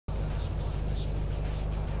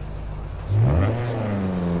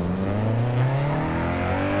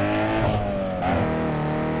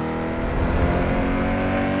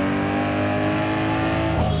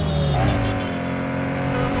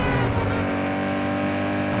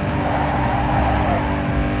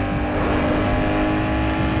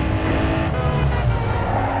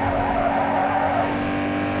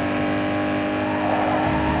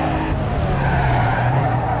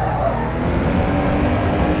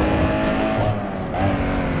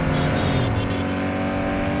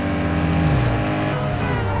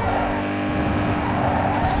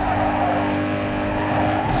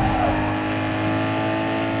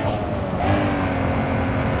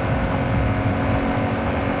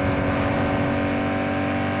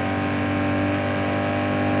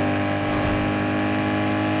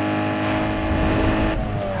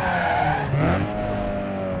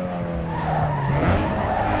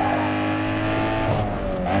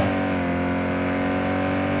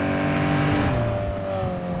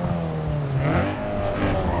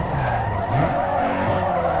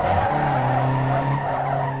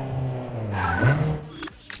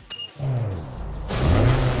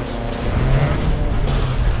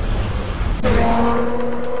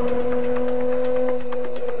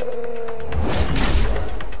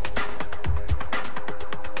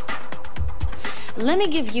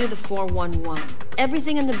give you the 411.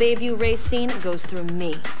 Everything in the Bayview race scene goes through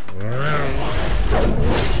me.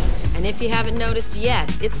 And if you haven't noticed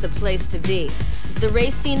yet, it's the place to be. The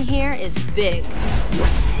race scene here is big.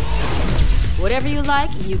 Whatever you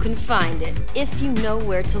like, you can find it, if you know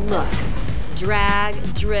where to look. Drag,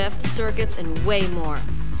 drift, circuits, and way more.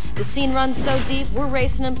 The scene runs so deep, we're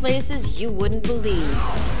racing in places you wouldn't believe.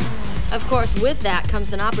 Of course, with that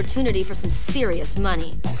comes an opportunity for some serious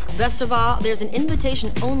money. Best of all, there's an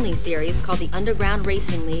invitation-only series called the Underground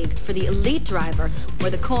Racing League for the elite driver,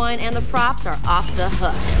 where the coin and the props are off the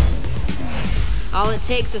hook. All it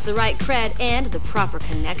takes is the right cred and the proper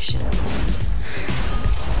connections.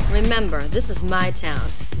 Remember, this is my town.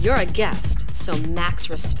 You're a guest, so max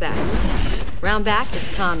respect. Round back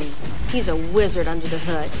is Tommy. He's a wizard under the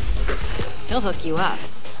hood. He'll hook you up.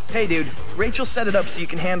 Hey dude, Rachel set it up so you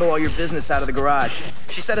can handle all your business out of the garage.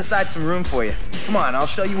 She set aside some room for you. Come on, I'll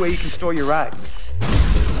show you where you can store your rides.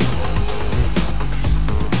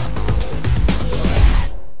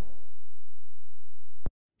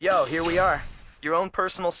 Yo, here we are. Your own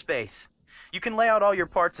personal space. You can lay out all your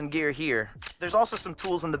parts and gear here. There's also some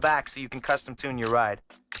tools in the back so you can custom tune your ride.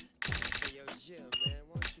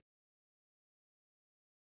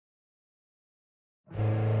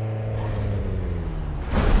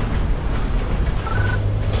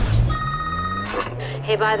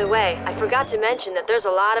 Hey, by the way, I forgot to mention that there's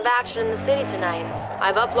a lot of action in the city tonight.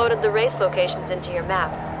 I've uploaded the race locations into your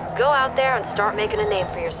map. Go out there and start making a name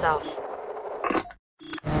for yourself.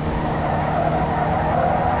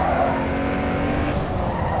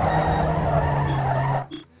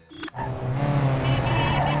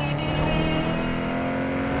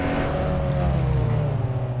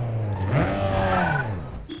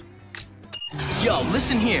 Yo,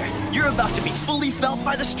 listen here. You're about to be fully felt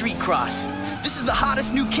by the street cross. This is the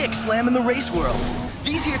hottest new kick slam in the race world.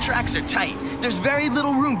 These here tracks are tight. There's very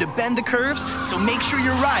little room to bend the curves, so make sure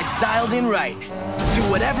your ride's dialed in right. Do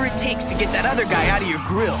whatever it takes to get that other guy out of your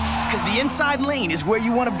grill, because the inside lane is where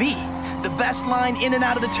you want to be. The best line in and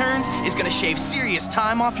out of the turns is going to shave serious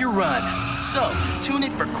time off your run. So, tune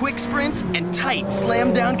it for quick sprints and tight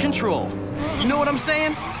slam down control. You know what I'm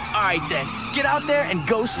saying? Alright then, get out there and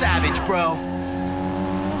go savage, bro.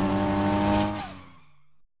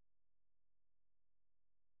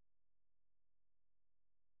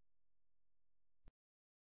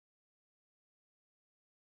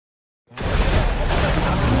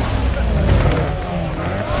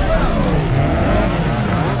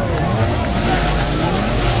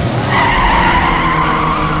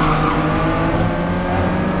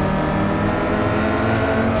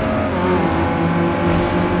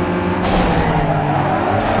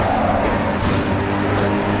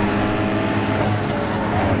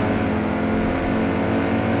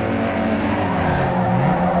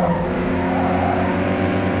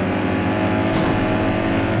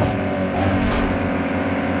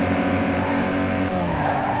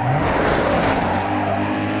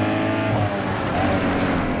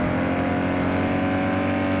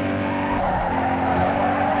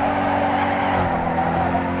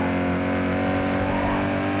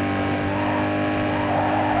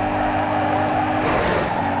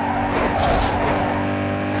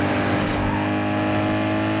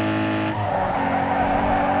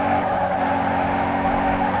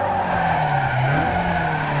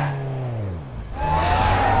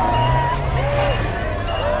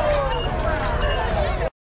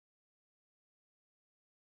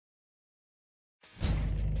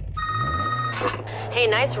 Hey,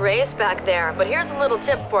 nice race back there, but here's a little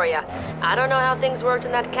tip for you. I don't know how things worked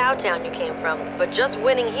in that cow town you came from, but just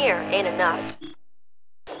winning here ain't enough.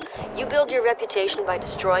 You build your reputation by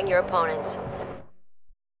destroying your opponents.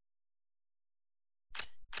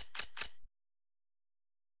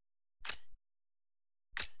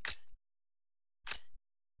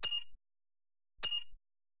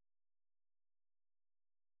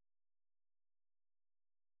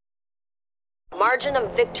 Margin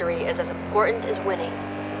of victory is as important as winning.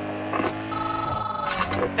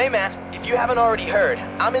 Hey man, if you haven't already heard,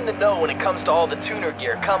 I'm in the know when it comes to all the tuner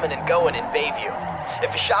gear coming and going in Bayview.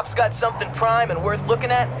 If a shop's got something prime and worth looking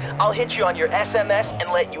at, I'll hit you on your SMS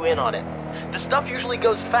and let you in on it. The stuff usually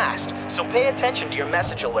goes fast, so pay attention to your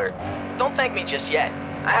message alert. Don't thank me just yet.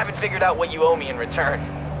 I haven't figured out what you owe me in return.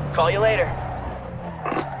 Call you later.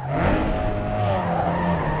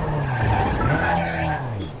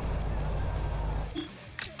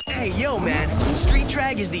 Hey, yo, man. Street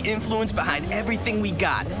drag is the influence behind everything we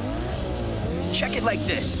got. Check it like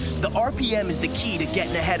this. The RPM is the key to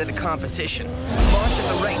getting ahead of the competition. Launch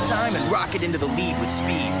at the right time and rocket into the lead with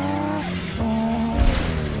speed.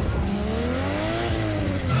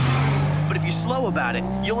 But if you're slow about it,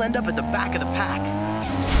 you'll end up at the back of the pack.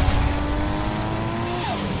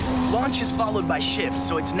 Launch is followed by shift,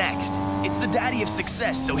 so it's next. It's the daddy of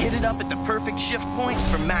success, so hit it up at the perfect shift point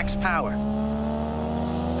for max power.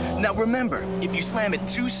 Now remember, if you slam it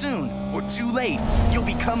too soon or too late, you'll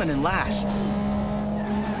be coming in last.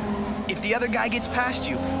 If the other guy gets past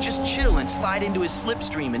you, just chill and slide into his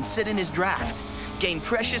slipstream and sit in his draft. Gain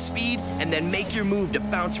precious speed and then make your move to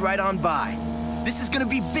bounce right on by. This is gonna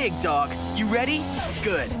be big, dog. You ready?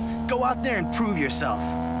 Good. Go out there and prove yourself.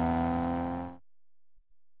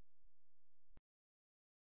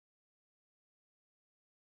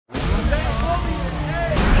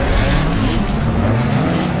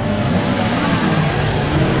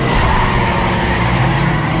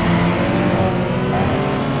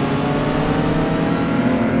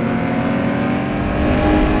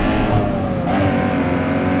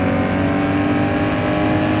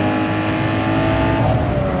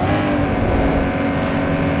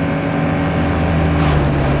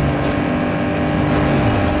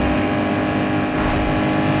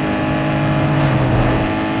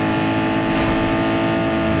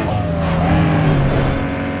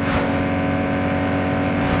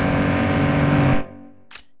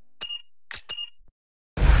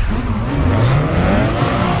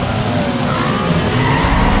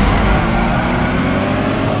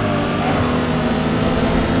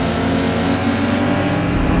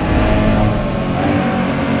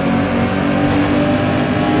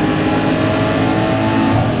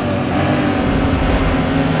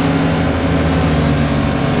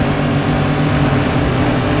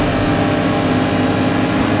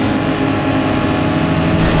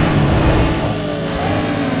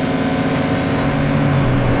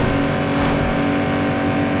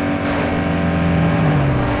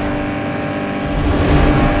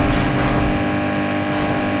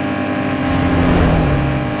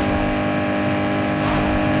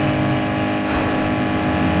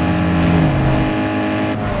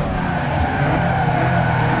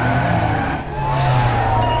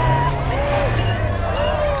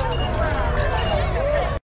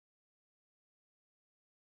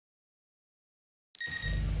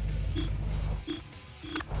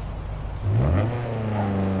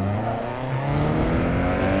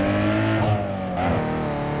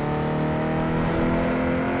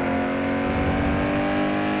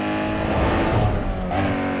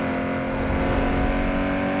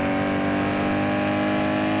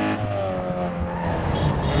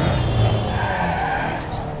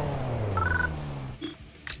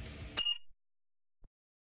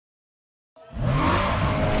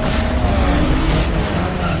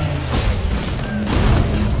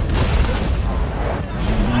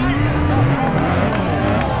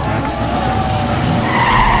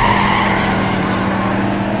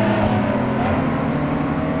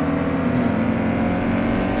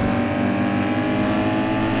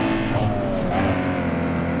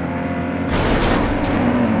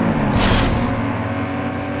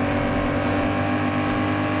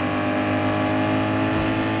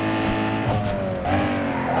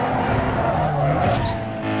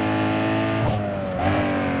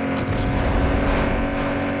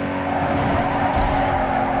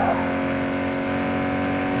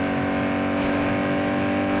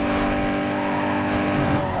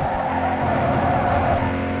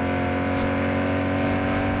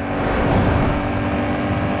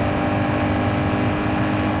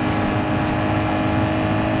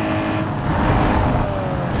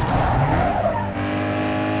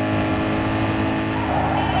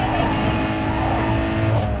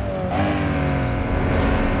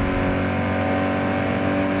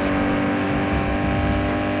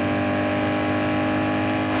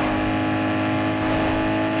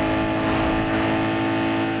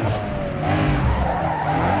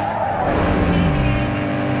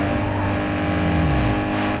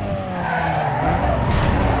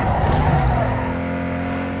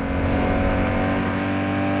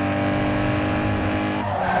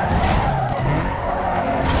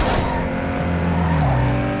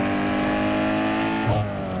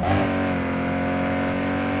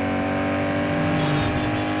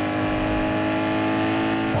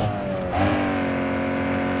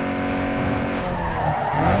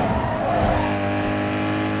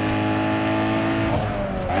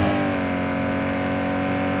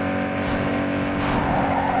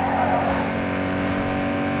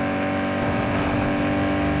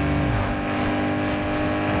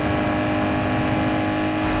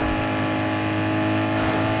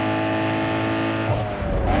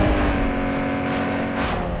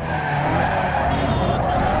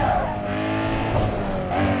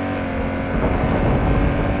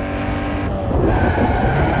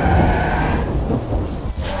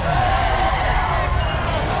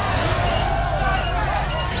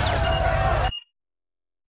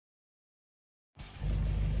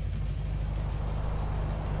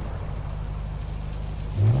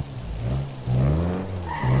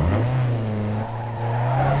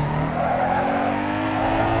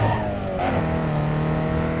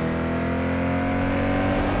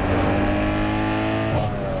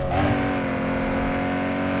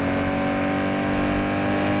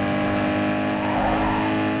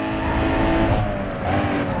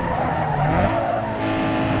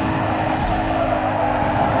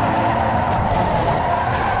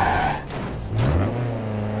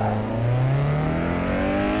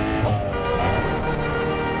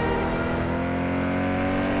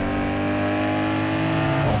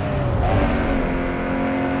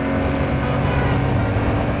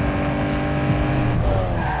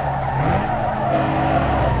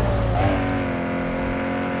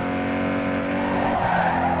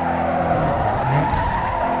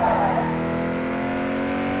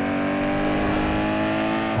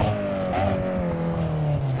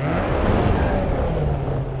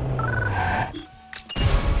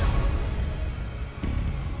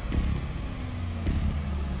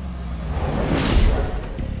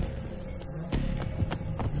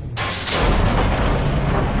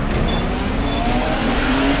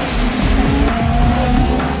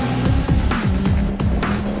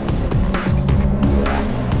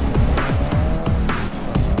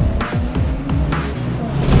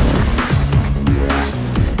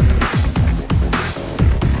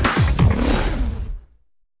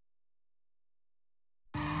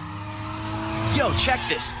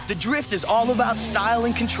 this. The drift is all about style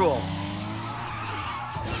and control.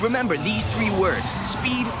 Remember these 3 words: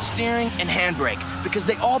 speed, steering, and handbrake, because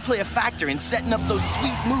they all play a factor in setting up those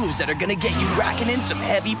sweet moves that are gonna get you racking in some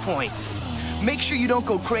heavy points. Make sure you don't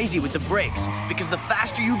go crazy with the brakes, because the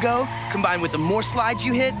faster you go, combined with the more slides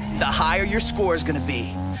you hit, the higher your score is gonna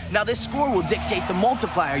be. Now this score will dictate the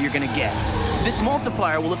multiplier you're gonna get. This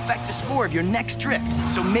multiplier will affect the score of your next drift,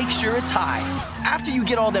 so make sure it's high. After you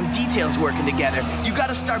get all them details working together, you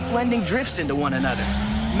gotta start blending drifts into one another.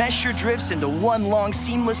 Mesh your drifts into one long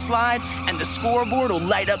seamless slide, and the scoreboard will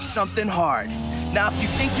light up something hard. Now if you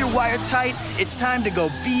think you're wired tight, it's time to go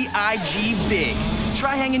B-I-G big.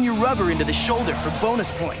 Try hanging your rubber into the shoulder for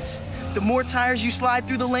bonus points. The more tires you slide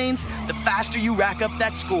through the lanes, the faster you rack up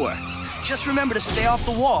that score. Just remember to stay off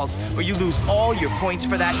the walls, or you lose all your points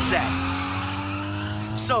for that set.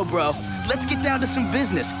 So bro, let's get down to some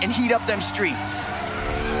business and heat up them streets.